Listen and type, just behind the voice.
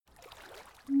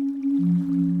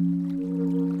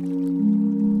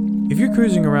If you're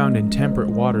cruising around in temperate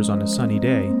waters on a sunny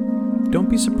day, don't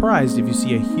be surprised if you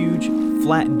see a huge,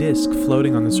 flat disc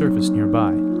floating on the surface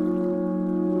nearby.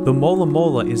 The mola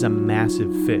mola is a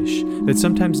massive fish that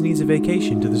sometimes needs a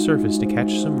vacation to the surface to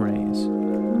catch some rays.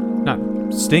 Not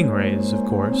stingrays, of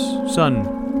course,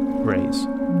 sun rays.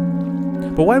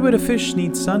 But why would a fish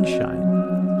need sunshine?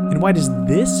 And why does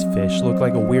this fish look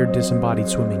like a weird disembodied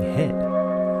swimming head?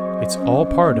 It's all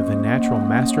part of the natural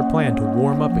master plan to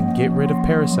warm up and get rid of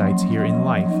parasites here in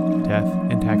life, death,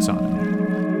 and taxonomy.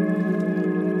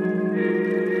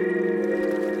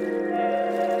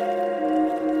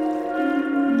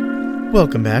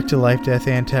 Welcome back to Life, Death,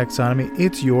 and Taxonomy.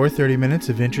 It's your 30 minutes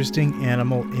of interesting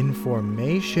animal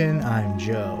information. I'm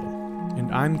Joe.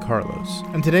 And I'm Carlos.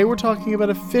 And today we're talking about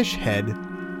a fish head.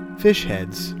 Fish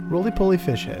heads. Roly-poly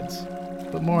fish heads.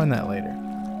 But more on that later.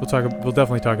 We'll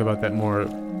definitely talk about that more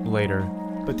later.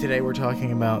 But today we're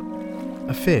talking about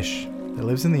a fish that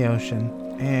lives in the ocean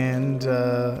and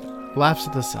laughs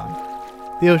at the sun.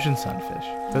 The ocean sunfish.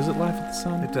 Does it laugh at the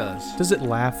sun? It does. Does it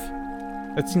laugh?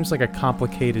 That seems like a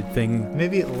complicated thing.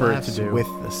 Maybe it for laughs it to do. with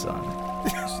the sun.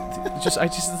 I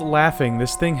just laughing.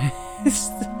 This thing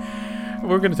is...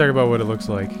 We're going to talk about what it looks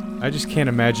like. I just can't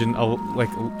imagine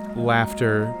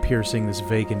laughter piercing this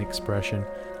vacant expression.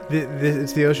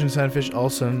 It's the ocean sunfish,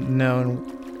 also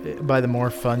known by the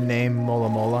more fun name Mola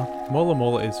Mola. Mola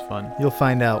Mola is fun. You'll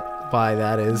find out why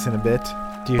that is in a bit.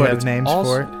 Do you have names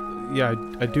for it? Yeah,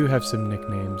 I do have some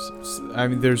nicknames. I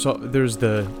mean, there's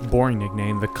the boring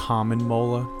nickname, the common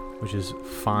mola, which is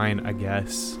fine, I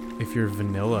guess, if you're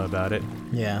vanilla about it.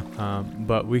 Yeah.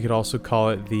 But we could also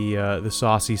call it the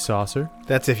saucy saucer.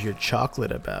 That's if you're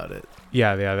chocolate about it.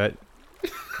 Yeah, that.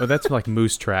 Well, that's like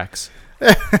moose tracks.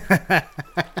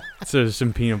 So there's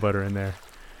some peanut butter in there.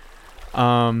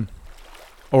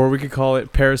 Or we could call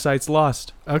it Parasites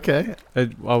Lost. Okay.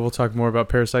 We'll talk more about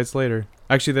parasites later.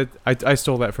 Actually, I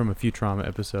stole that from a Futurama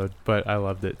episode, but I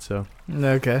loved it. So.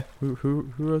 Okay.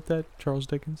 Who wrote that? Charles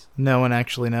Dickens? No one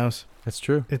actually knows. That's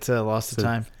true. It's a lost of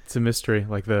time. It's a mystery,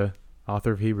 like the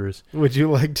author of Hebrews. Would you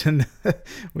like to?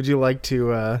 Would you like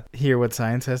to hear what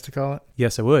science has to call it?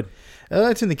 Yes, I would.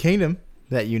 It's in the kingdom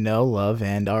that you know, love,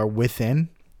 and are within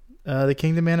the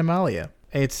kingdom Animalia.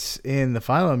 It's in the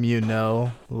phylum you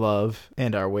know, love,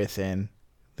 and are within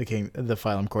the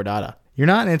phylum Chordata. You're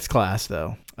not in its class,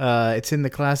 though. It's in the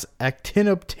class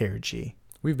Actinopterygii.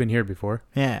 We've been here before.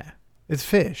 Yeah. It's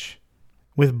fish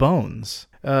with bones.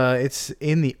 It's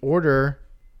in the order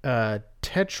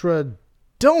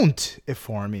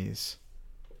Tetradontiformes.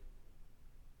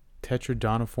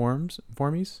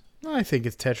 Tetradontiformes? I think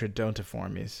it's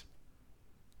Tetradontiformes.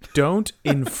 Don't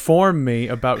inform me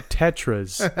about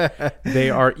tetras. They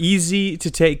are easy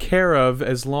to take care of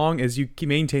as long as you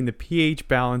maintain the pH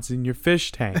balance in your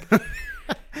fish tank.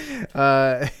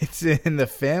 It's in the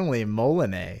family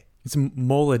Molinae. It's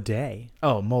Molidae.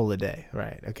 Oh, Molidae.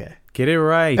 Right. Okay. Get it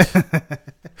right.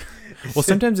 Well,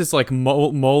 sometimes it's like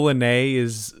Molinae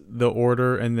is the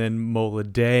order, and then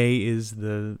Molidae is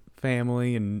the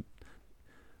family, and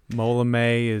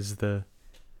Molame is the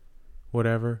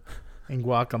whatever. And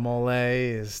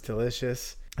guacamole is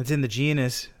delicious. It's in the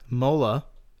genus Mola.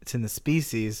 It's in the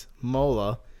species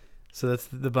Mola. So that's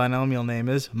the binomial name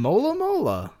is Mola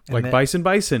Mola. And like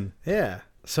bison. Yeah.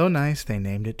 So nice they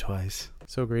named it twice.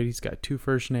 So great he's got two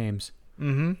first names.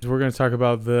 Mm-hmm. So we're going to talk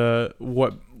about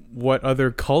what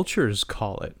other cultures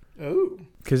call it. Oh.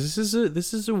 Because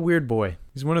this is a weird boy.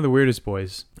 He's one of the weirdest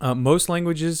boys. Most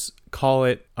languages call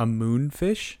it a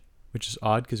moonfish, which is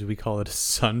odd because we call it a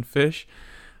sunfish.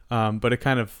 But it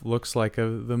kind of looks like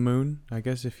the moon, I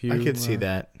guess, if you... I could see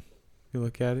that. You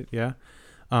look at it, yeah.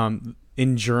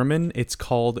 In German, it's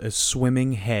called a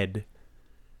swimming head.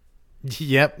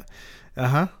 Yep.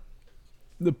 Uh-huh.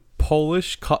 In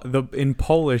Polish,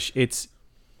 it's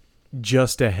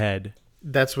just a head.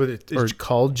 That's what it's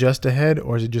called, just a head,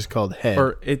 or is it just called head?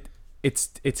 Or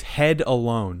it's head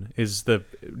alone is the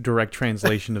direct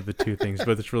translation of the two things,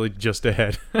 but it's really just a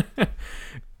head.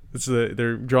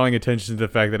 They're drawing attention to the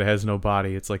fact that it has no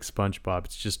body. It's like SpongeBob.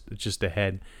 It's just a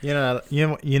head. You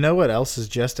know what else is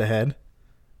just a head?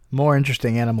 More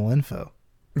interesting animal info.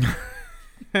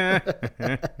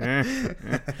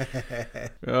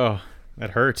 Oh,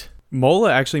 that hurt.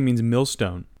 Mola actually means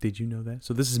millstone. Did you know that?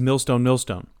 So this is millstone.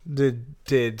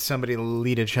 Did somebody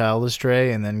lead a child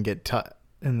astray and then get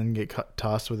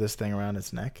tossed with this thing around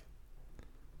its neck?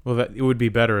 Well, it would be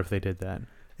better if they did that.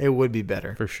 It would be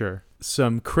better. For sure.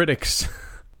 Some critics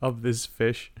of this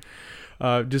fish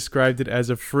described it as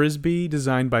a frisbee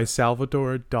designed by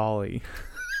Salvador Dali.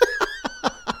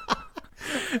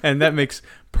 And that makes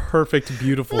perfect,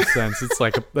 beautiful sense.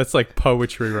 That's like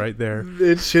poetry right there.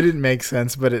 It shouldn't make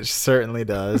sense, but it certainly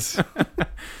does.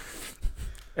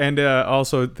 And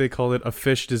also, they call it a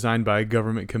fish designed by a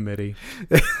government committee.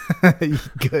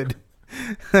 Good.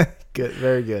 Good.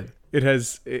 Very good.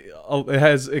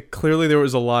 Clearly there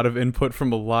was a lot of input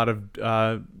from a lot of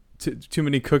too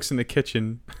many cooks in the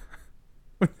kitchen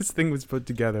when this thing was put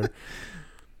together.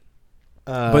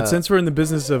 But since we're in the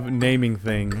business of naming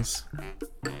things,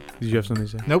 did you have something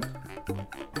to say? Nope.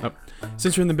 Oh.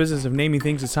 Since we're in the business of naming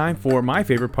things, it's time for my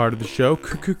favorite part of the show,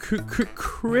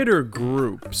 Critter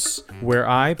Groups, where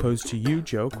I pose to you,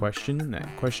 Joe, a question. And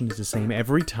that question is the same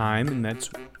every time, and that's,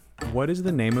 what is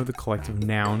the name of the collective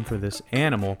noun for this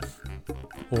animal?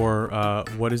 Or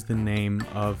what is the name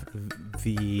of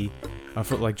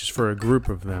just for a group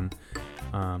of them?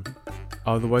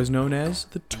 Otherwise known as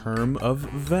the term of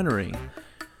venery.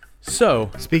 So,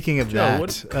 speaking of Joe,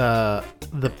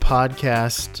 the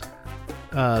podcast,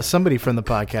 somebody from the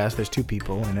podcast, there's two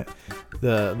people in it.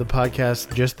 The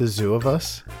podcast, Just the Zoo of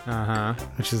Us,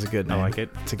 which is a good name. I like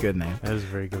it. It's a good name. That is a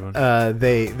very good one.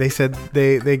 They said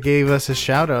they gave us a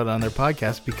shout out on their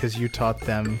podcast because you taught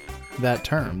them that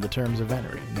term, the terms of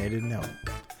venery, and they didn't know it.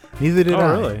 Neither did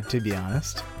I, really? to be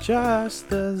honest. Just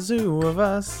the zoo of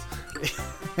us.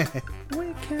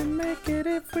 We can make it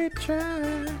if we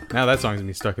try. Now that song's gonna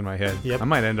be stuck in my head. Yep. I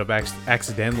might end up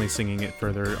accidentally singing it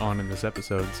further on in this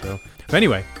episode. So, but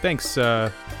anyway, thanks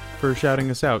for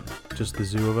shouting us out. Just the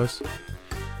zoo of us.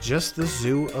 Just the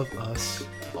zoo of us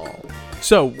all.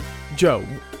 So, Joe,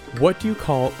 what do you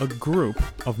call a group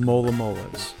of mola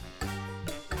molas?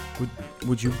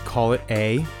 Would you call it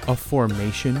A, a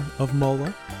formation of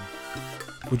mola?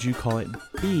 Would you call it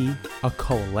B, a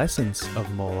coalescence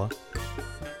of mola?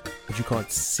 Would you call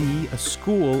it C, a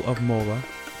school of mola?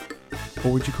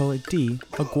 Or would you call it D,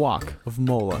 a guac of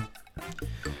mola?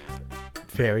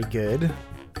 Very good.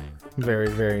 Very,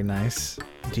 very nice.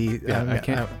 D. Yeah,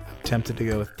 I'm tempted to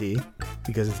go with D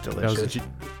because it's delicious.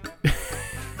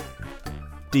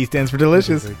 D stands for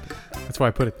delicious. That's why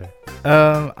I put it there.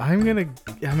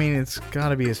 It's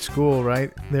gotta be a school,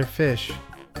 right? They're fish.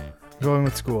 Going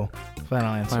with school.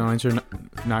 Final answer. Final answer,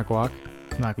 not guac?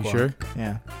 Not You guac. sure?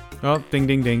 Yeah. Oh, ding,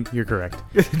 ding, ding. You're correct.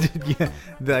 Yeah,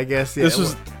 I guess. Yeah.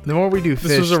 The more we do fish,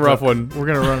 this was a rough one. We're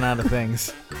gonna run out of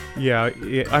things. Yeah,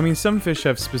 I mean, some fish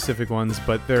have specific ones,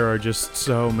 but there are just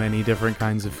so many different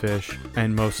kinds of fish,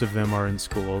 and most of them are in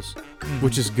schools,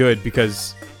 which is good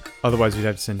because otherwise we'd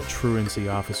have to send truancy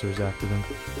officers after them.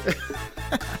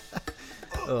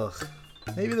 Ugh.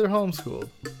 Maybe they're homeschooled.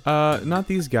 Not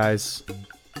these guys.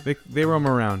 They roam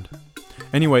around.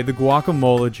 Anyway, the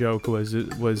guacamole joke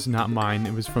was not mine.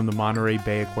 It was from the Monterey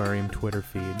Bay Aquarium Twitter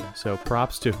feed. So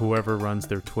props to whoever runs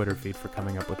their Twitter feed for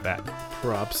coming up with that.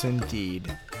 Props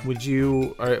indeed.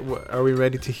 Are we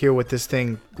ready to hear what this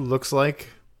thing looks like?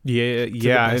 Yeah. To the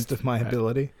best of my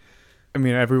ability. I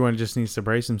mean, everyone just needs to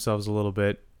brace themselves a little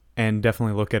bit and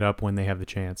definitely look it up when they have the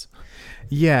chance.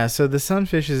 Yeah, so the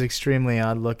sunfish is extremely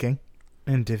odd looking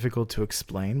and difficult to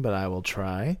explain, but I will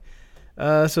try.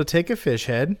 So take a fish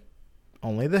head,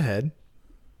 only the head,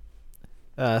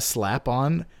 slap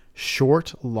on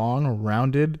short, long,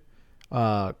 rounded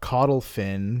caudal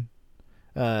fin.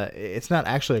 It's not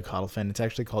actually a caudal fin. It's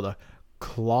actually called a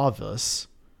clavus.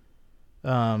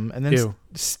 And then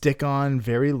stick on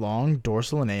very long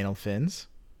dorsal and anal fins.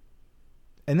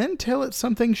 And then tell it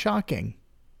something shocking.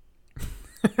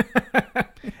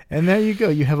 And there you go.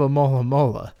 You have a mola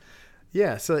mola.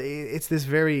 Yeah, so it's this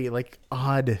very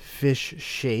odd fish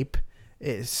shape.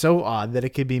 It's so odd that it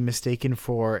could be mistaken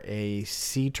for a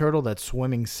sea turtle that's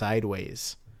swimming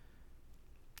sideways.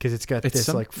 Because it's got this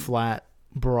flat,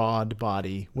 broad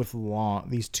body with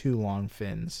these two long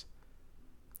fins.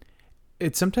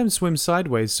 It sometimes swims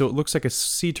sideways, so it looks like a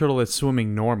sea turtle that's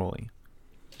swimming normally.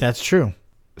 That's true.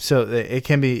 So it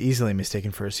can be easily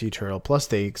mistaken for a sea turtle. Plus,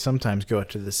 they sometimes go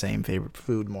after the same favorite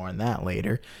food. More on that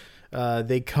later.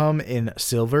 They come in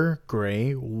silver,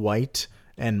 gray, white,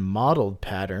 and mottled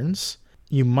patterns.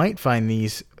 You might find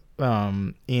these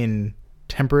in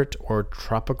temperate or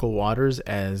tropical waters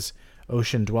as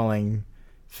ocean-dwelling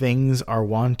things are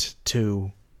wont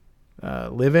to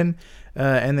live in.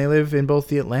 And they live in both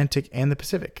the Atlantic and the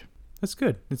Pacific. That's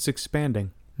good. It's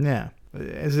expanding. Yeah.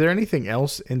 Is there anything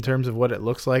else in terms of what it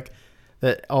looks like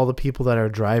that all the people that are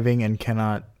driving and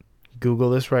cannot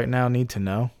Google this right now need to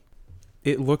know?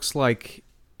 It looks like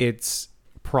it's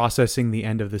processing the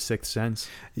end of The Sixth Sense.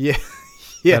 Yeah.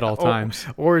 At all times.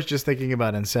 Or it's just thinking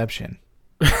about Inception.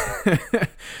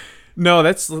 No,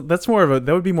 that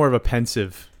would be more of a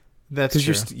pensive. That's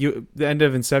true. The end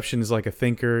of Inception is like a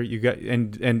thinker. You got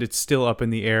and it's still up in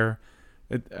the air.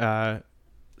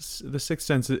 The Sixth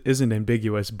Sense isn't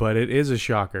ambiguous, but it is a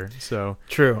shocker. So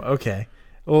True. Okay.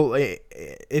 Well,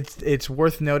 it's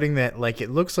worth noting that like it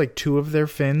looks like two of their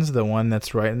fins, the one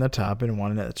that's right on the top and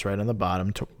one that's right on the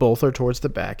bottom, both are towards the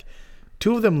back.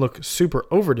 Two of them look super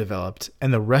overdeveloped,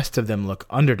 and the rest of them look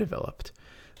underdeveloped.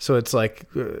 So it's like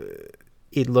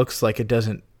it looks like it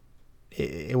doesn't.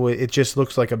 It just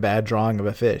looks like a bad drawing of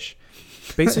a fish.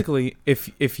 basically,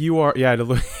 if you are,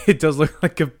 it does look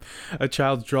like a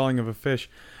child's drawing of a fish.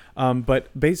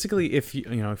 But basically, if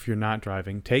you're not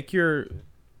driving, take your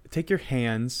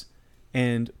hands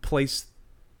and place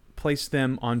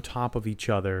them on top of each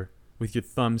other with your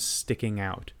thumbs sticking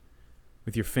out,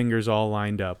 with your fingers all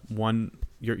lined up.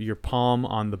 Your palm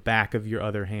on the back of your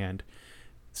other hand,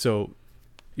 so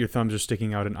your thumbs are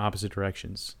sticking out in opposite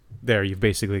directions. There, you've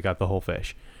basically got the whole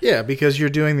fish. Yeah, because you're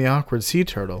doing the awkward sea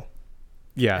turtle.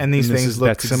 Yeah, and these things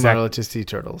look similar to sea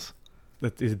turtles.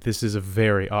 This is a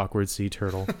very awkward sea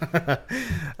turtle.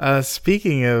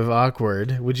 Speaking of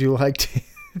awkward, would you like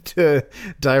to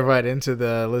dive right into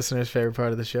the listener's favorite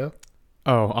part of the show?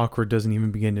 Oh, awkward doesn't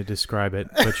even begin to describe it,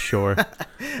 but sure.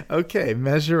 Okay,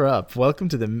 Measure Up. Welcome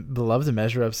to the beloved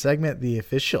Measure Up segment, the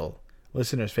official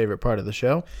listener's favorite part of the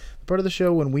show. The part of the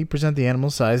show when we present the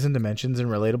animal size and dimensions in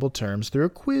relatable terms through a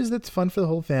quiz that's fun for the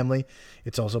whole family.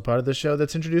 It's also part of the show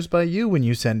that's introduced by you when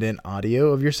you send in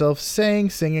audio of yourself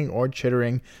saying, singing, or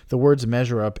chittering the words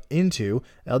Measure Up into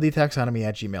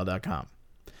ldtaxonomy@gmail.com.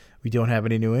 We don't have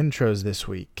any new intros this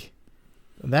week.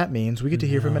 That means we get to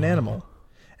hear from an animal.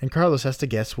 And Carlos has to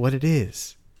guess what it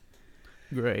is.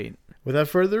 Great. Without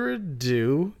further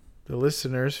ado, the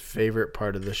listener's favorite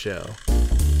part of the show.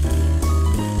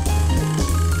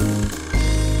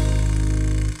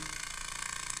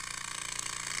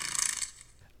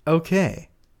 Okay.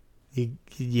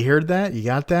 You heard that? You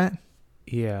got that?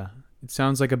 Yeah. It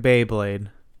sounds like a Beyblade.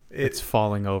 It's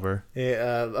falling over.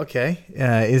 Okay.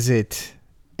 Is it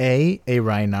A, a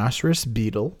rhinoceros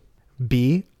beetle,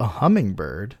 B, a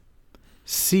hummingbird,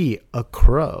 C, a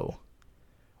crow,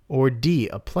 or D,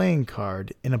 a playing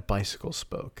card in a bicycle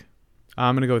spoke?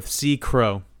 I'm going to go with C,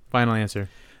 crow. Final answer.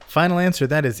 Final answer,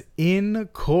 that is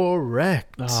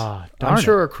incorrect. Darn I'm it.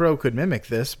 sure a crow could mimic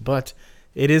this, but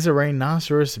it is a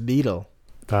rhinoceros beetle.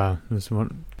 This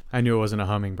one, I knew it wasn't a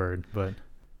hummingbird,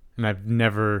 and I've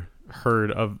never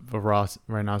heard of a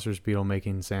rhinoceros beetle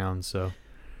making sounds. So,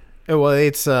 Well,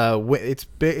 it's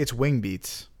wing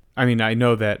beats. I mean, I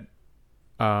know that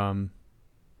the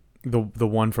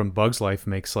one from Bug's Life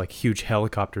makes like huge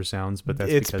helicopter sounds, but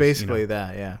that's It's because, basically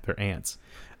that, yeah. they're ants.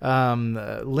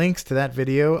 Links to that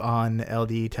video on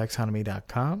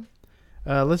ldtaxonomy.com.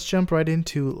 Let's jump right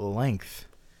into length.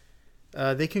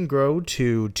 They can grow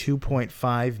to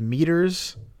 2.5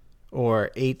 meters or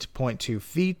 8.2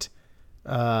 feet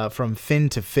from fin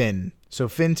to fin. So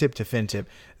fin tip to fin tip.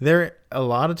 They're a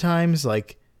lot of times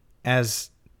like as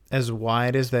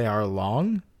wide as they are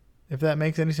long, if that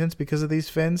makes any sense, because of these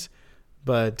fins.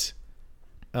 But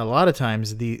a lot of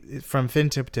times from fin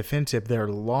tip to fin tip, they're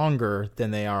longer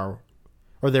than they are,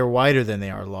 or they're wider than they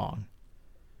are long.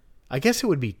 I guess it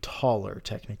would be taller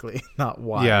technically, not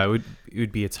wide. Yeah, it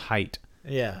would be its height.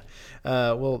 Yeah.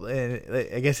 Well,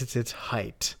 I guess it's its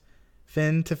height.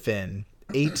 Fin to fin,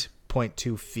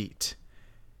 8.2 feet.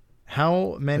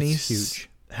 How many That's huge.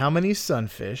 How many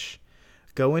sunfish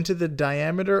go into the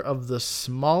diameter of the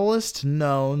smallest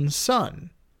known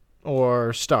sun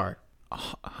or star?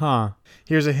 Huh.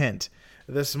 Here's a hint.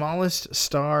 The smallest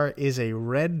star is a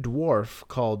red dwarf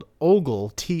called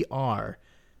Ogle TR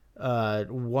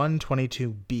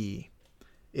 122b.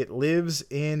 It lives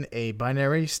in a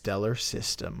binary stellar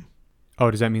system. Oh,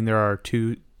 does that mean there are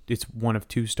two? It's one of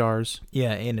two stars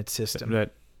Yeah, in its system.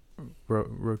 that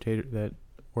rotate, that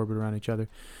orbit around each other.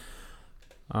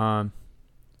 So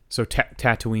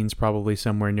Tatooine's probably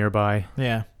somewhere nearby.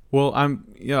 Yeah. Well, I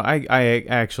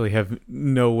actually have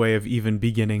no way of even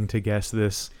beginning to guess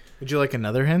this. Would you like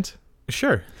another hint?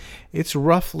 Sure. It's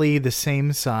roughly the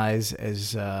same size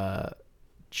as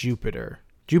Jupiter.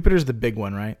 Jupiter's the big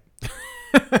one, right?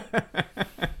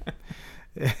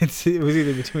 It was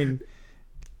either between...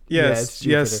 Yes,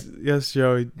 Yeah, it's yes,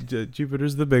 Joey.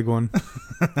 Jupiter's the big one.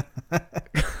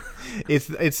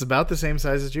 It's about the same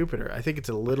size as Jupiter. I think it's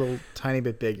a little tiny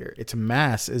bit bigger. Its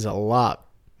mass is a lot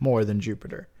more than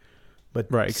Jupiter. But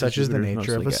Right, 'cause such is the Jupiter's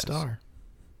nature of a mostly gas. star.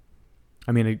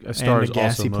 I mean, a star And is a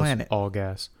gassy also planet. all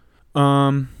gas.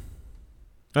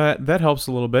 That helps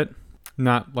a little bit.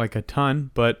 Not like a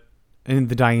ton, but in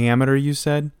the diameter you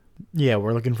said. Yeah,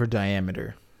 we're looking for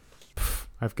diameter.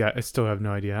 I still have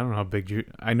no idea. I don't know how big.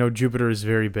 I know Jupiter is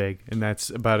very big, and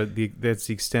that's about it. That's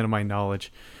the extent of my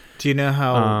knowledge. Do you know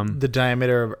how the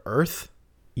diameter of Earth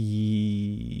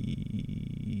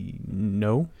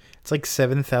No. It's like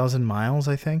 7,000 miles,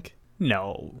 I think.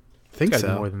 No. I think It's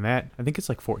gotta be so. more than that. I think it's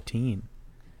like 14.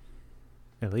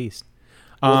 At least.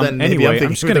 Well, then maybe anyway, I'm I'm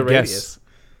just thinking going of to the guess. radius.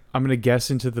 I'm going to guess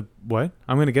into the what?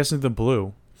 I'm going to guess into the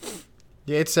blue.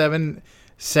 Yeah, it's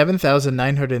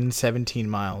 7,917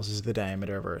 miles is the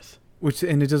diameter of Earth.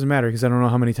 And it doesn't matter because I don't know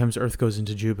how many times Earth goes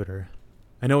into Jupiter.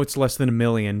 I know it's less than 1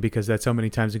 million because that's how many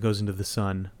times it goes into the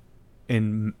sun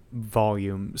in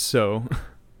volume. So,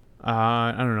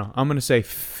 I don't know. I'm going to say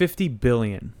 50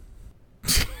 billion.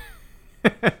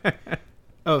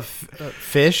 Of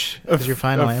fish? Is your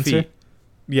final answer? Feet.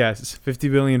 Yes, 50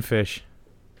 billion fish.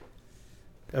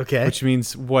 Okay. Which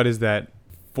means, what is that?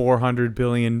 400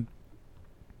 billion...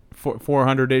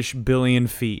 400-ish billion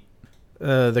feet.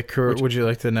 Would you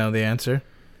like to know the answer?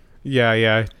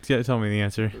 Yeah. Tell me the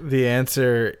answer. The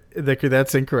answer,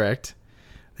 that's incorrect.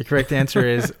 The correct answer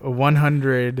is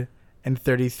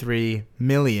 133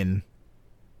 million.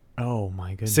 Oh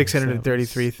my goodness.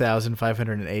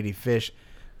 633,580 fish.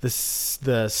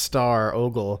 The star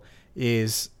Ogle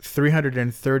is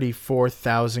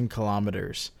 334,000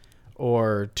 kilometers,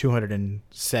 or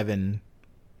 207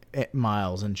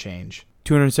 miles and change.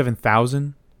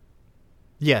 207,000?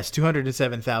 Yes,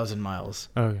 207,000 miles.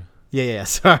 Okay. Yeah,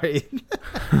 sorry.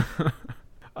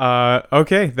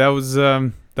 Okay, that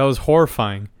was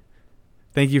horrifying.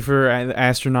 Thank you for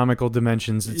astronomical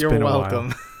dimensions. You're been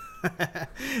welcome.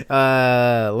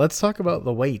 Let's talk about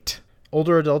the weight.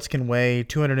 Older adults can weigh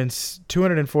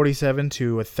 247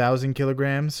 to 1,000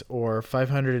 kilograms, or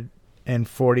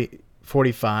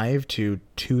 545 to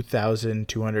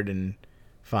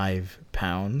 2,205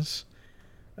 pounds.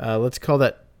 Let's call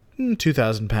that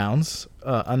 2,000 pounds,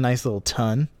 a nice little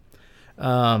ton.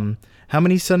 How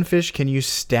many sunfish can you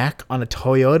stack on a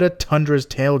Toyota Tundra's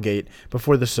tailgate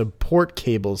before the support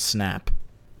cables snap?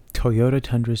 Toyota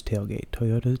Tundra's tailgate.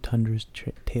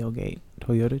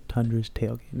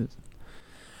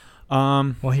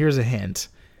 Well, here's a hint.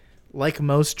 Like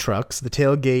most trucks, the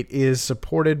tailgate is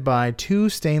supported by two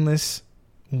stainless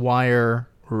wire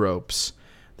ropes.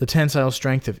 The tensile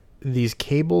strength of these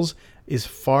cables is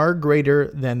far greater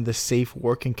than the safe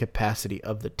working capacity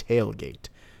of the tailgate,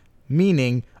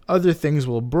 meaning other things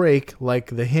will break,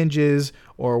 like the hinges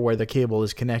or where the cable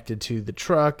is connected to the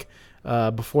truck,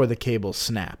 before the cable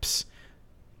snaps.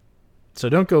 So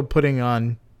don't go putting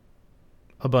on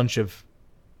a bunch of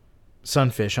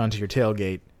sunfish onto your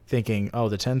tailgate thinking, oh,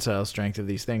 the tensile strength of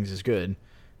these things is good.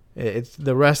 It's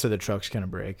the rest of the truck's going to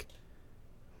break.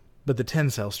 But the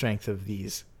tensile strength of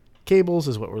these cables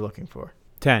is what we're looking for.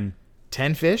 10.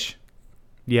 10 fish?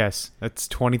 Yes, that's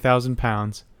 20,000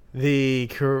 pounds. The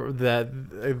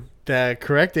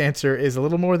correct answer is a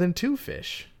little more than 2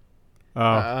 fish. Oh,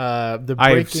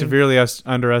 I severely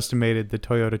underestimated the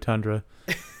Toyota Tundra.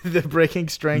 The breaking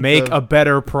strength. Make a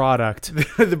better product.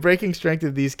 The breaking strength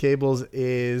of these cables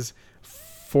is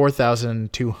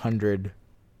 4,200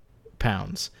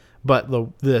 pounds, but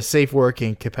the safe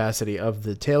working capacity of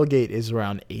the tailgate is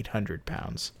around 800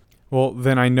 pounds. Well,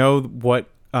 then I know what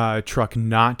truck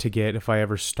not to get if I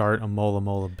ever start a Mola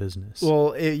Mola business.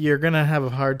 Well, you're going to have a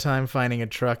hard time finding a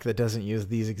truck that doesn't use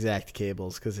these exact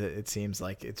cables because it seems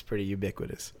like it's pretty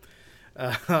ubiquitous.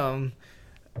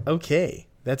 Okay,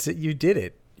 that's it. You did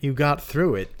it. You got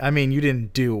through it. I mean, you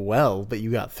didn't do well, but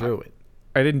you got through it.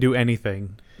 I didn't do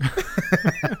anything.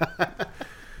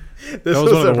 This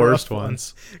was one of the worst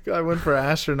ones. I went for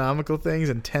astronomical things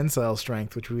and tensile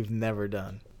strength, which we've never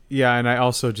done. Yeah, and I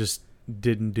also just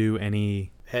didn't do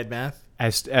any head math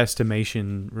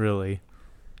estimation, really.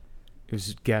 It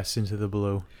was guess into the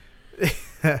blue.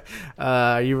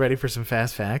 Are you ready for some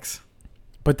fast facts?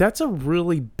 But that's a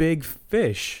really big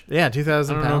fish. Yeah,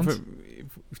 2,000 pounds.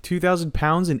 2,000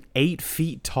 pounds and 8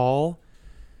 feet tall.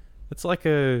 It's like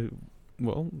a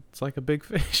big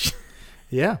fish.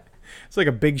 Yeah. It's like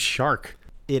a big shark.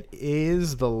 It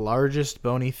is the largest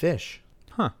bony fish.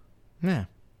 Huh. Yeah.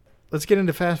 Let's get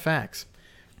into fast facts.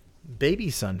 Baby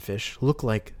sunfish look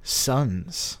like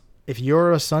suns. If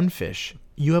you're a sunfish,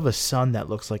 you have a sun that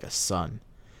looks like a sun.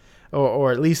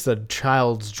 Or at least a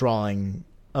child's drawing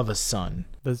of a sun.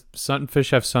 Does sunfish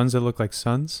have suns that look like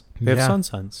suns? They have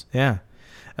suns. Yeah.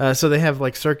 So they have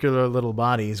like circular little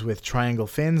bodies with triangle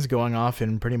fins going off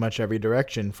in pretty much every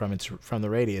direction from the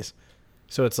radius.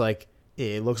 So it's like,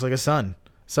 it looks like a sun.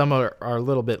 Some are a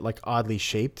little bit like oddly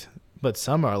shaped, but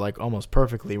some are like almost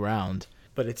perfectly round.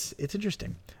 But it's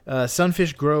interesting.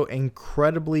 Sunfish grow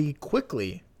incredibly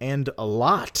quickly and a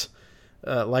lot.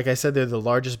 Like I said, they're the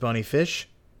largest bony fish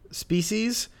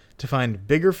species. To find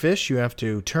bigger fish, you have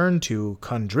to turn to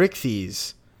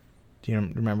chondrichthyes. Do you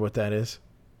remember what that is?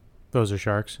 Those are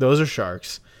sharks. Those are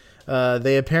sharks.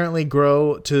 They apparently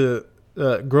grow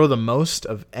the most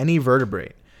of any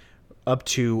vertebrate, up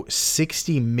to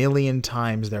 60 million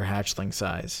times their hatchling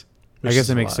size. I guess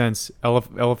it makes sense.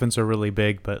 Elephants are really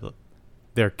big, but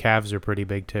their calves are pretty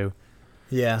big too.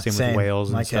 Yeah, same with whales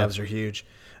and My stuff. calves are huge.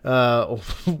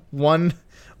 One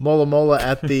mola mola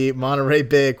at the Monterey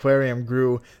Bay Aquarium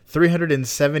grew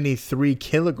 373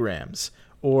 kilograms,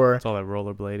 or It's all that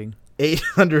rollerblading.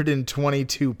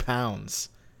 822 pounds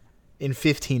in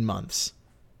 15 months.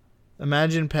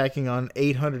 Imagine packing on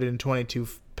 822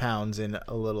 pounds in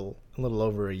a little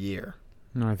over a year.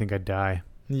 No, I think I'd die.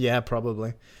 Yeah,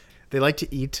 probably. They like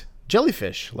to eat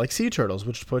jellyfish, like sea turtles,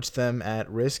 which puts them at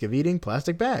risk of eating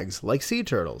plastic bags, like sea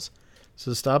turtles.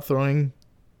 So stop throwing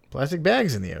plastic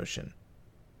bags in the ocean.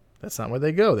 That's not where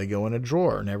they go. They go in a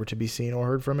drawer, never to be seen or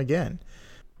heard from again.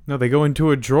 No, they go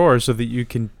into a drawer so that you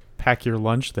can pack your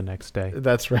lunch the next day.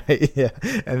 That's right. Yeah,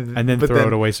 and then throw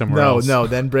it away somewhere else. No,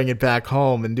 then bring it back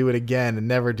home and do it again, and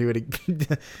never do it again.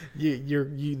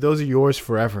 Those are yours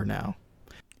forever now.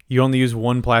 You only use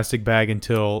one plastic bag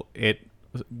until it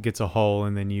gets a hole,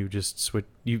 and then you just switch.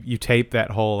 You tape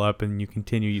that hole up, and you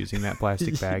continue using that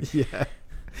plastic bag.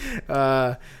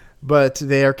 Yeah. But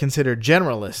they are considered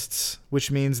generalists, which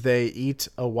means they eat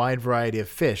a wide variety of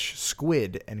fish,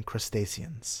 squid, and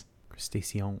crustaceans.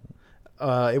 Crustacean.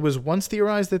 It was once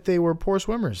theorized that they were poor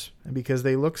swimmers because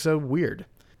they look so weird.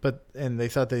 And they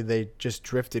thought they just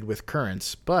drifted with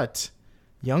currents. But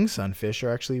young sunfish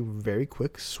are actually very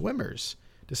quick swimmers,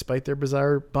 despite their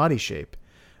bizarre body shape.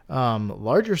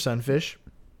 Larger sunfish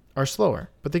are slower,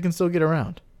 but they can still get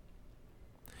around.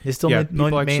 They still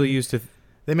people actually used to.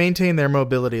 They maintain their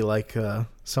mobility like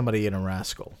somebody in a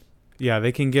rascal. Yeah,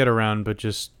 they can get around, but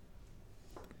just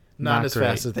not as great.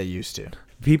 fast as they used to.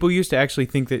 People used to actually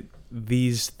think that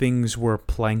these things were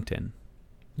plankton.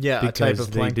 Yeah, a type of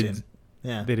plankton.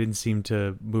 They didn't seem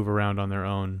to move around on their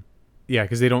own. Yeah,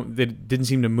 because they didn't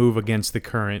seem to move against the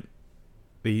current.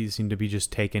 They seem to be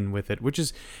just taken with it,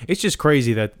 it's just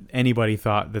crazy that anybody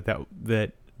thought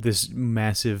that this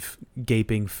massive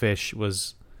gaping fish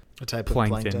was a type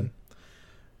plankton. of plankton.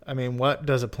 I mean, what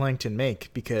does a plankton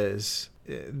make? Because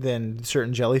then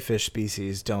certain jellyfish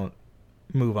species don't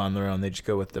move on their own. They just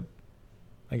go with the,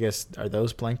 I guess, are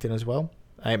those plankton as well?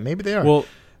 Maybe they are. Well,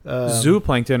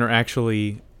 zooplankton are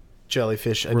actually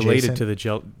jellyfish related adjacent. to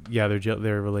the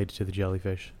they're related to the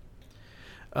jellyfish.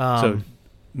 So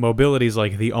mobility is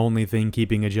like the only thing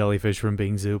keeping a jellyfish from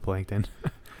being zooplankton.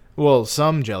 Well,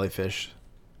 some jellyfish,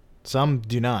 some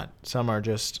do not. Some are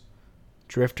just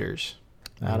drifters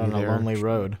out on a lonely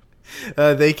road.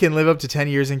 They can live up to 10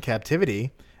 years in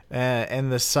captivity,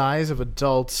 and the size of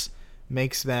adults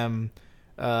makes them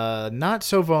not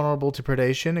so vulnerable to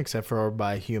predation, except for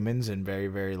by humans and very,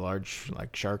 very large,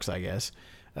 like sharks, I guess.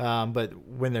 But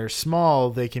when they're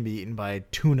small, they can be eaten by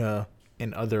tuna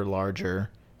and other larger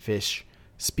fish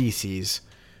species.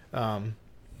 But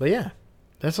yeah,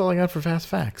 that's all I got for Fast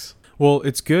Facts. Well,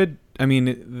 it's good. I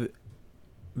mean,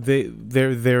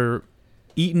 they're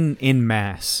eaten in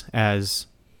mass as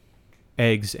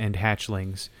eggs and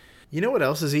hatchlings. You know what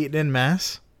else is eaten in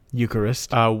mass?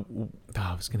 Eucharist. I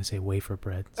was going to say wafer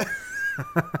bread.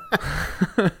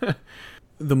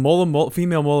 The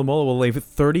female mola mola will lay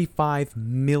 35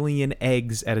 million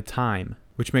eggs at a time,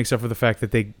 which makes up for the fact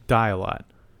that they die a lot,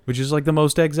 which is like the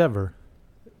most eggs ever.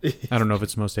 I don't know if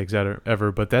it's the most eggs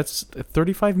ever, but that's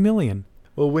 35 million.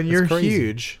 Well, when you're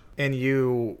huge and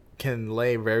you can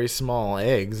lay very small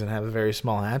eggs and have very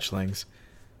small hatchlings,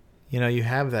 you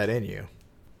have that in you.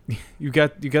 You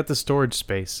got the storage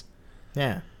space.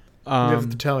 Yeah. You have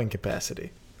the towing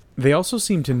capacity. They also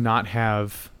seem to not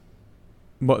have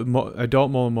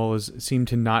adult mola molas seem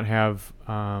to not have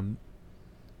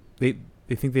they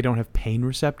think they don't have pain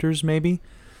receptors, maybe,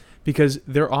 because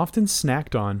they're often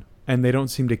snacked on and they don't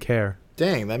seem to care.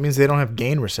 Dang, that means they don't have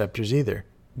gain receptors either.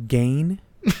 Gain?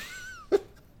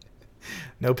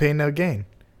 No pain, no gain.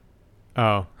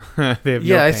 Oh. They have no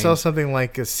pain. I saw something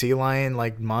like a sea lion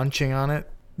like munching on it.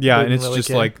 Yeah, and it's really just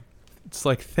care. It's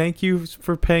like, thank you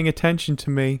for paying attention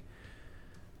to me.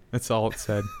 That's all it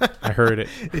said. I heard it.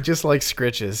 It just like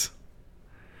scritches.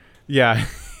 Yeah.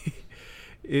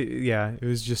 It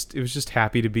was just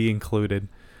happy to be included.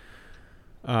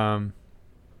 And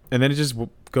then it just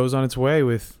goes on its way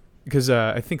because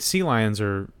I think sea lions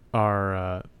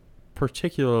are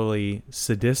particularly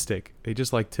sadistic. They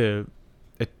just like to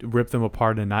rip them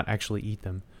apart and not actually eat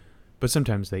them. But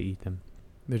sometimes they eat them.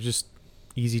 They're just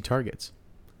easy targets.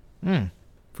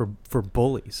 For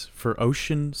bullies, for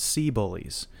sea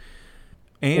bullies.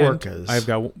 And orcas. I've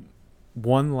got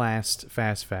one last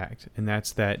fast fact, and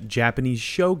that's that Japanese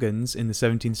shoguns in the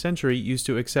 17th century used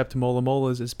to accept mola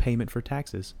molas as payment for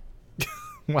taxes.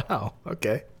 Wow.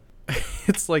 Okay.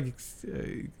 It's like,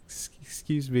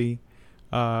 excuse me,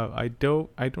 I don't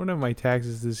have my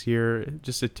taxes this year.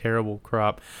 Just a terrible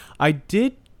crop. I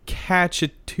did catch a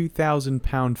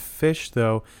 2,000-pound fish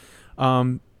though.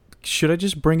 Should I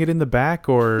just bring it in the back,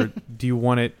 or do you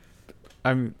want it?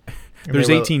 There's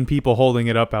 18 people holding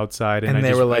it up outside, and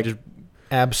they were like,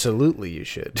 absolutely, you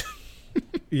should.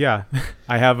 Yeah,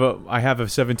 I have a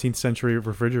 17th century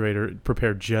refrigerator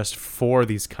prepared just for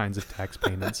these kinds of tax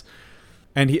payments,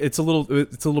 and it's a little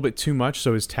bit too much.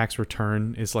 So his tax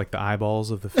return is like the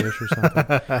eyeballs of the fish or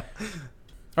something.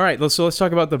 All right, let's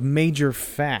talk about the major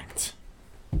fact.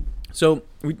 So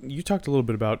you talked a little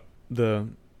bit about the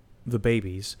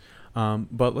babies,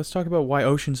 but let's talk about why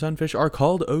ocean sunfish are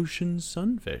called ocean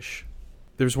sunfish.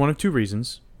 There's one of two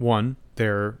reasons. One,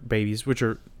 they're babies, which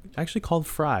are actually called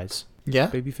fries. Yeah.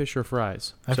 Baby fish are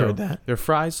fries. I've heard that. Their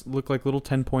fries look like little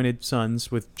 10-pointed suns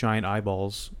with giant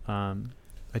eyeballs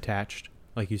attached,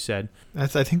 like you said. I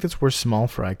think that's where small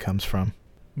fry comes from.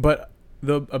 But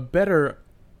another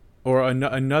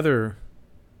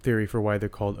theory for why they're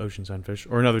called ocean sunfish,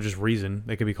 or another just reason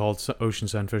they could be called ocean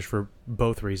sunfish for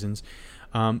both reasons,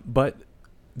 but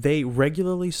they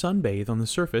regularly sunbathe on the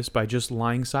surface by just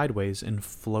lying sideways and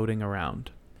floating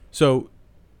around. So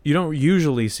you don't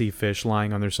usually see fish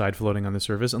lying on their side floating on the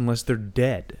surface unless they're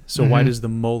dead. So why does the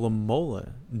mola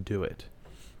mola do it?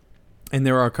 And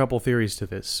there are a couple theories to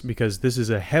this, because this is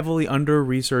a heavily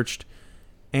under-researched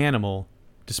animal,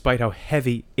 despite how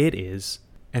heavy it is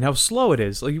and how slow it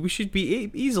is. Like, we should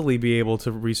easily be able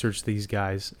to research these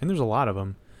guys, and there's a lot of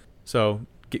them. So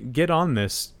get on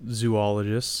this,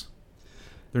 zoologists.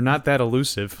 They're not that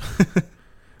elusive.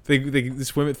 They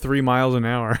swim at 3 miles an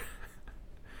hour.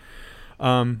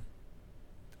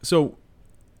 So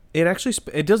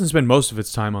it doesn't spend most of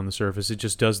its time on the surface. It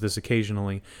just does this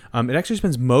occasionally. It actually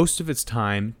spends most of its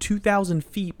time 2,000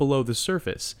 feet below the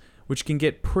surface, which can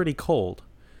get pretty cold,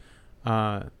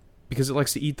 because it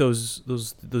likes to eat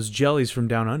those jellies from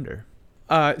down under.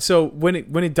 So when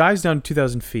it dives down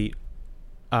 2,000 feet,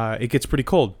 it gets pretty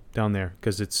cold down there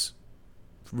because it's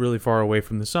really far away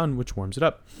from the sun, which warms it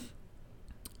up.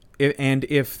 And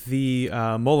if the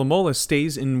mola mola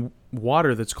stays in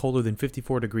water that's colder than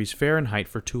 54 degrees Fahrenheit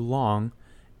for too long,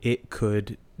 it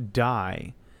could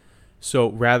die. So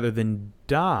rather than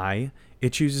die,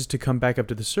 it chooses to come back up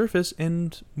to the surface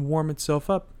and warm itself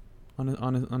up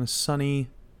on a sunny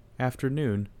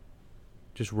afternoon,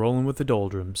 just rolling with the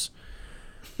doldrums.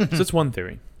 So that's one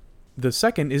theory. The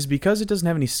second is because it doesn't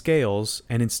have any scales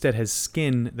and instead has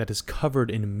skin that is covered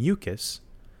in mucus,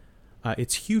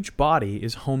 its huge body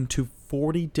is home to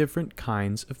 40 different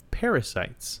kinds of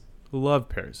parasites. Love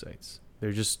parasites.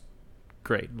 They're just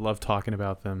great. Love talking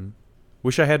about them.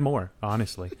 Wish I had more,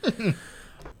 honestly.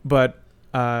 But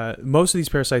most of these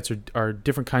parasites are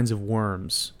different kinds of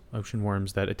worms, ocean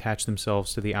worms, that attach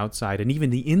themselves to the outside and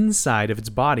even the inside of its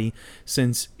body,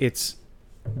 since its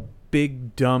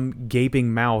big, dumb,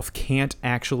 gaping mouth can't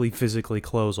actually physically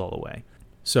close all the way.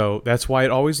 So that's why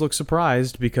it always looks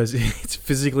surprised, because it's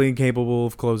physically incapable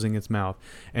of closing its mouth,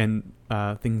 and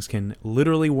things can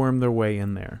literally worm their way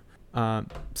in there.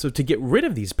 So to get rid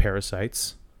of these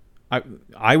parasites,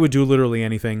 I would do literally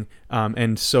anything,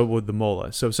 and so would the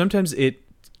mola. So sometimes it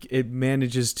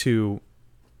manages to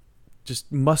just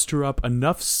muster up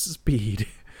enough speed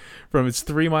from its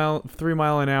 3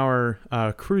 mile an hour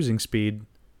cruising speed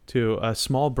to a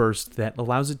small burst that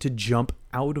allows it to jump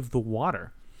out of the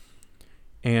water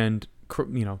and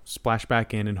splash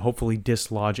back in and hopefully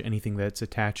dislodge anything that's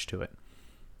attached to it.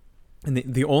 And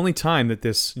the only time that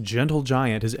this gentle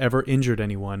giant has ever injured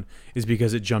anyone is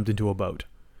because it jumped into a boat.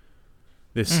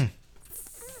 This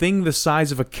thing the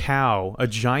size of a cow, a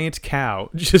giant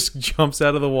cow, just jumps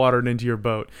out of the water and into your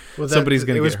boat. Well, somebody's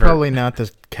going to get hurt. It was probably not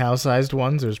the cow-sized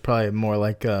ones. It was probably more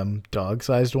like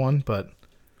dog-sized one, but...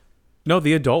 No,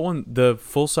 the adult one, the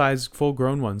full-size,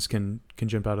 full-grown ones can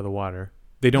jump out of the water.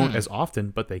 They don't as often,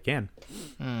 but they can.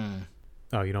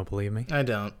 Oh, you don't believe me? I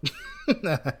don't.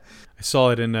 I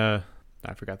saw it in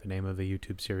I forgot the name of the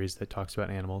YouTube series that talks about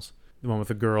animals. The one with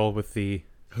the girl with the...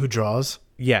 Who draws?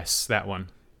 Yes, that one.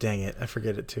 Dang it, I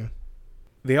forget it too.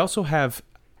 They also have...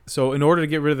 So in order to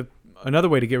get rid of another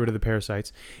way to get rid of the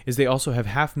parasites is they also have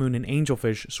half moon and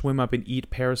angelfish swim up and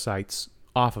eat parasites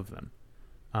off of them.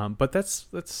 But that's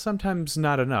sometimes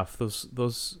not enough.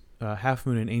 Those half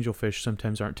moon and angelfish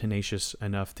sometimes aren't tenacious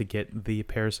enough to get the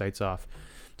parasites off.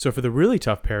 So for the really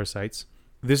tough parasites,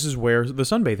 this is where the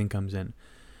sunbathing comes in.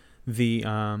 The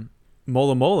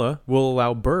Mola Mola will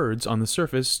allow birds on the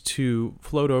surface to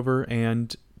float over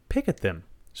and pick at them.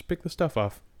 Just pick the stuff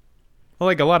off. Well,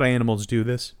 like a lot of animals do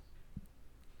this.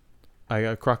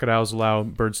 Crocodiles allow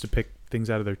birds to pick things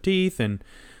out of their teeth, and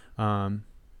a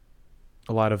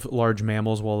lot of large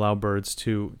mammals will allow birds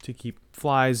to keep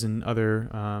flies and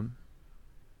other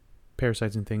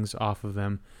parasites and things off of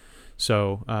them.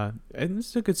 So, and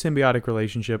it's a good symbiotic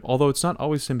relationship, although it's not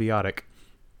always symbiotic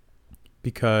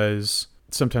because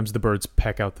sometimes the birds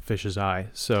peck out the fish's eye.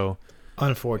 So,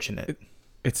 unfortunate.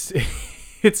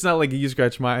 It's not like you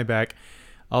scratch my back,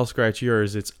 I'll scratch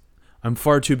yours. It's I'm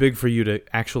far too big for you to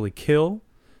actually kill,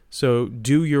 so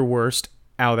do your worst.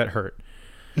 Ow, that hurt.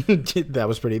 That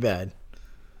was pretty bad.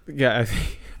 Yeah,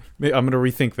 I'm going to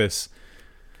rethink this.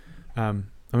 I'm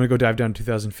going to go dive down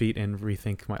 2,000 feet and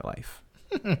rethink my life.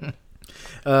 The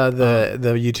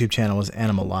YouTube channel was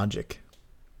Animal Logic.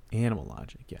 Animal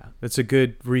Logic, yeah. That's a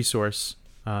good resource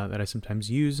that I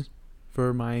sometimes use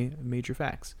for my major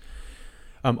facts.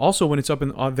 Also, when it's up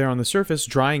there on the surface,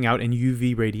 drying out and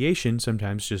UV radiation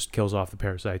sometimes just kills off the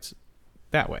parasites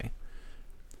that way.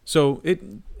 So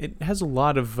it has a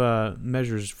lot of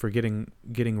measures for getting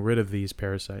rid of these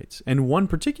parasites. And one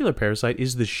particular parasite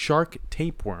is the shark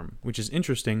tapeworm, which is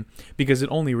interesting because it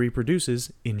only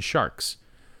reproduces in sharks.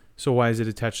 So why is it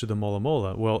attached to the Mola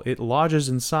Mola? Well, it lodges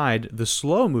inside the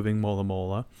slow-moving Mola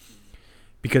Mola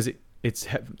because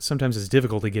sometimes it's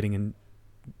difficult getting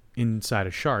inside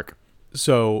a shark.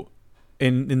 So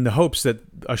in the hopes that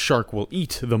a shark will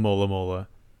eat the Mola Mola,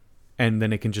 and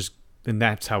then and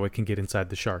that's how it can get inside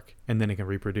the shark, and then it can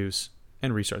reproduce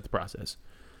and restart the process.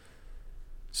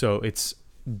 So it's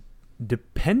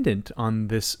dependent on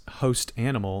this host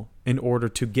animal in order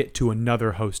to get to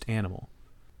another host animal.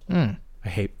 I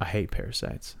hate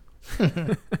parasites.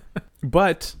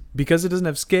 But because it doesn't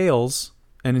have scales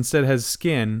and instead has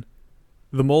skin,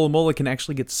 the Mola Mola can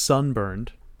actually get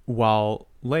sunburned while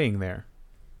laying there,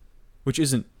 which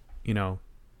isn't,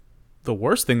 the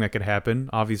worst thing that could happen.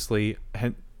 Obviously,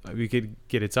 we could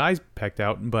get its eyes pecked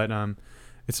out, but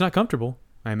it's not comfortable,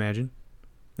 I imagine,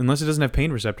 unless it doesn't have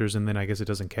pain receptors, and then I guess it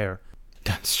doesn't care.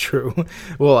 That's true.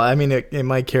 Well, I mean, it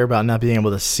might care about not being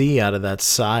able to see out of that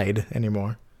side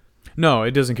anymore. No,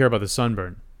 it doesn't care about the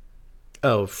sunburn.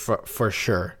 Oh, for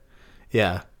sure.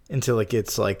 Yeah, until it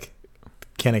gets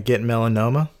can it get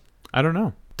melanoma? I don't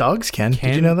know. Dogs can.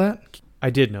 Did you know that? I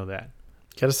did know that.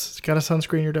 Gotta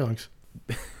sunscreen your dogs.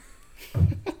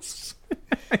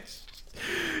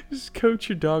 Just coat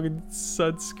your dog in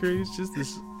sunscreen. It's just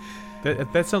this.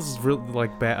 That sounds really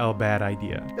like a bad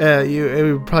idea.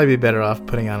 It would probably be better off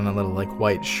putting on a little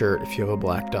white shirt if you have a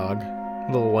black dog. A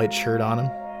little white shirt on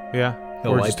him. Yeah.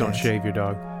 Or just don't shave your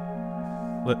dog.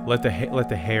 Let the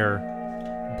hair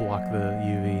block the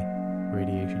UV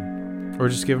radiation, or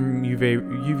just give them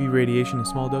UV radiation in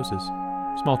small doses.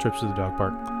 Small trips to the dog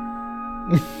park.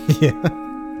 Yeah.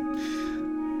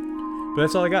 But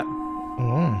that's all I got.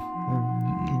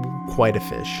 Quite a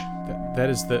fish. That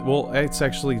is it's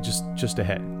actually just a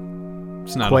head.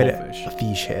 It's not quite a whole fish. A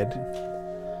fish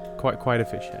head. Quite a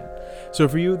fish head. So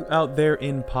for you out there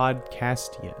in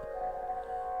Podcastia,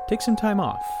 take some time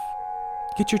off.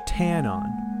 Get your tan on.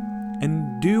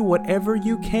 And do whatever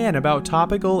you can about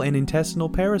topical and intestinal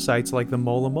parasites like the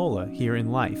Mola Mola here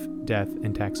in Life, Death,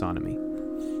 and Taxonomy.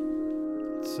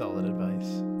 Solid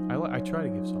advice. I try to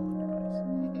give solid advice.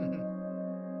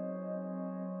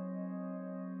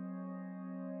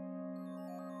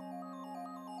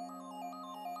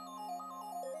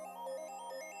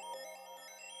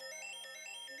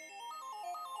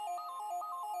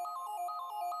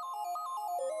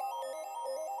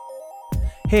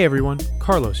 Hey everyone,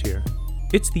 Carlos here.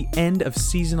 It's the end of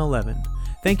Season 11.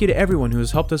 Thank you to everyone who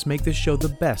has helped us make this show the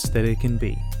best that it can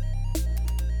be.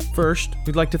 First,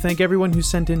 we'd like to thank everyone who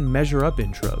sent in Measure Up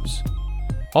intros.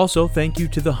 Also, thank you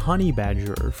to the Honey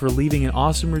Badgerer for leaving an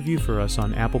awesome review for us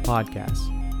on Apple Podcasts.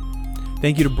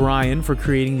 Thank you to Brian for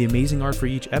creating the amazing art for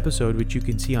each episode, which you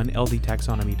can see on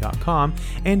ldtaxonomy.com,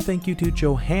 and thank you to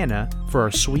Johanna for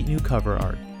our sweet new cover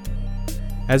art.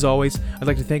 As always, I'd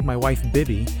like to thank my wife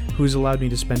Bibby, who has allowed me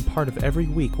to spend part of every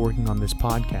week working on this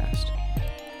podcast.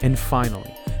 And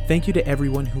finally, thank you to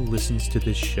everyone who listens to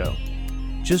this show.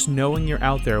 Just knowing you're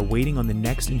out there waiting on the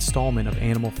next installment of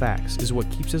Animal Facts is what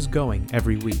keeps us going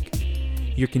every week.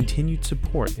 Your continued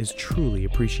support is truly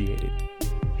appreciated.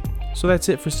 So that's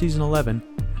it for Season 11,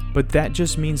 but that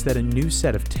just means that a new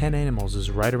set of 10 animals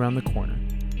is right around the corner.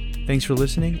 Thanks for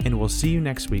listening, and we'll see you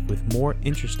next week with more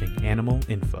interesting animal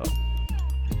info.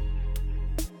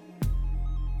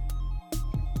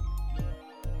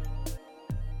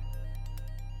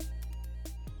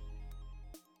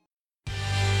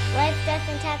 Life Death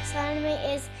and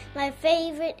Taxonomy is my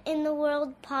favorite in the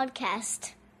world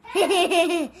podcast.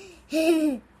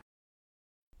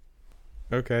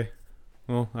 Okay.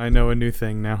 Well, I know a new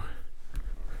thing now.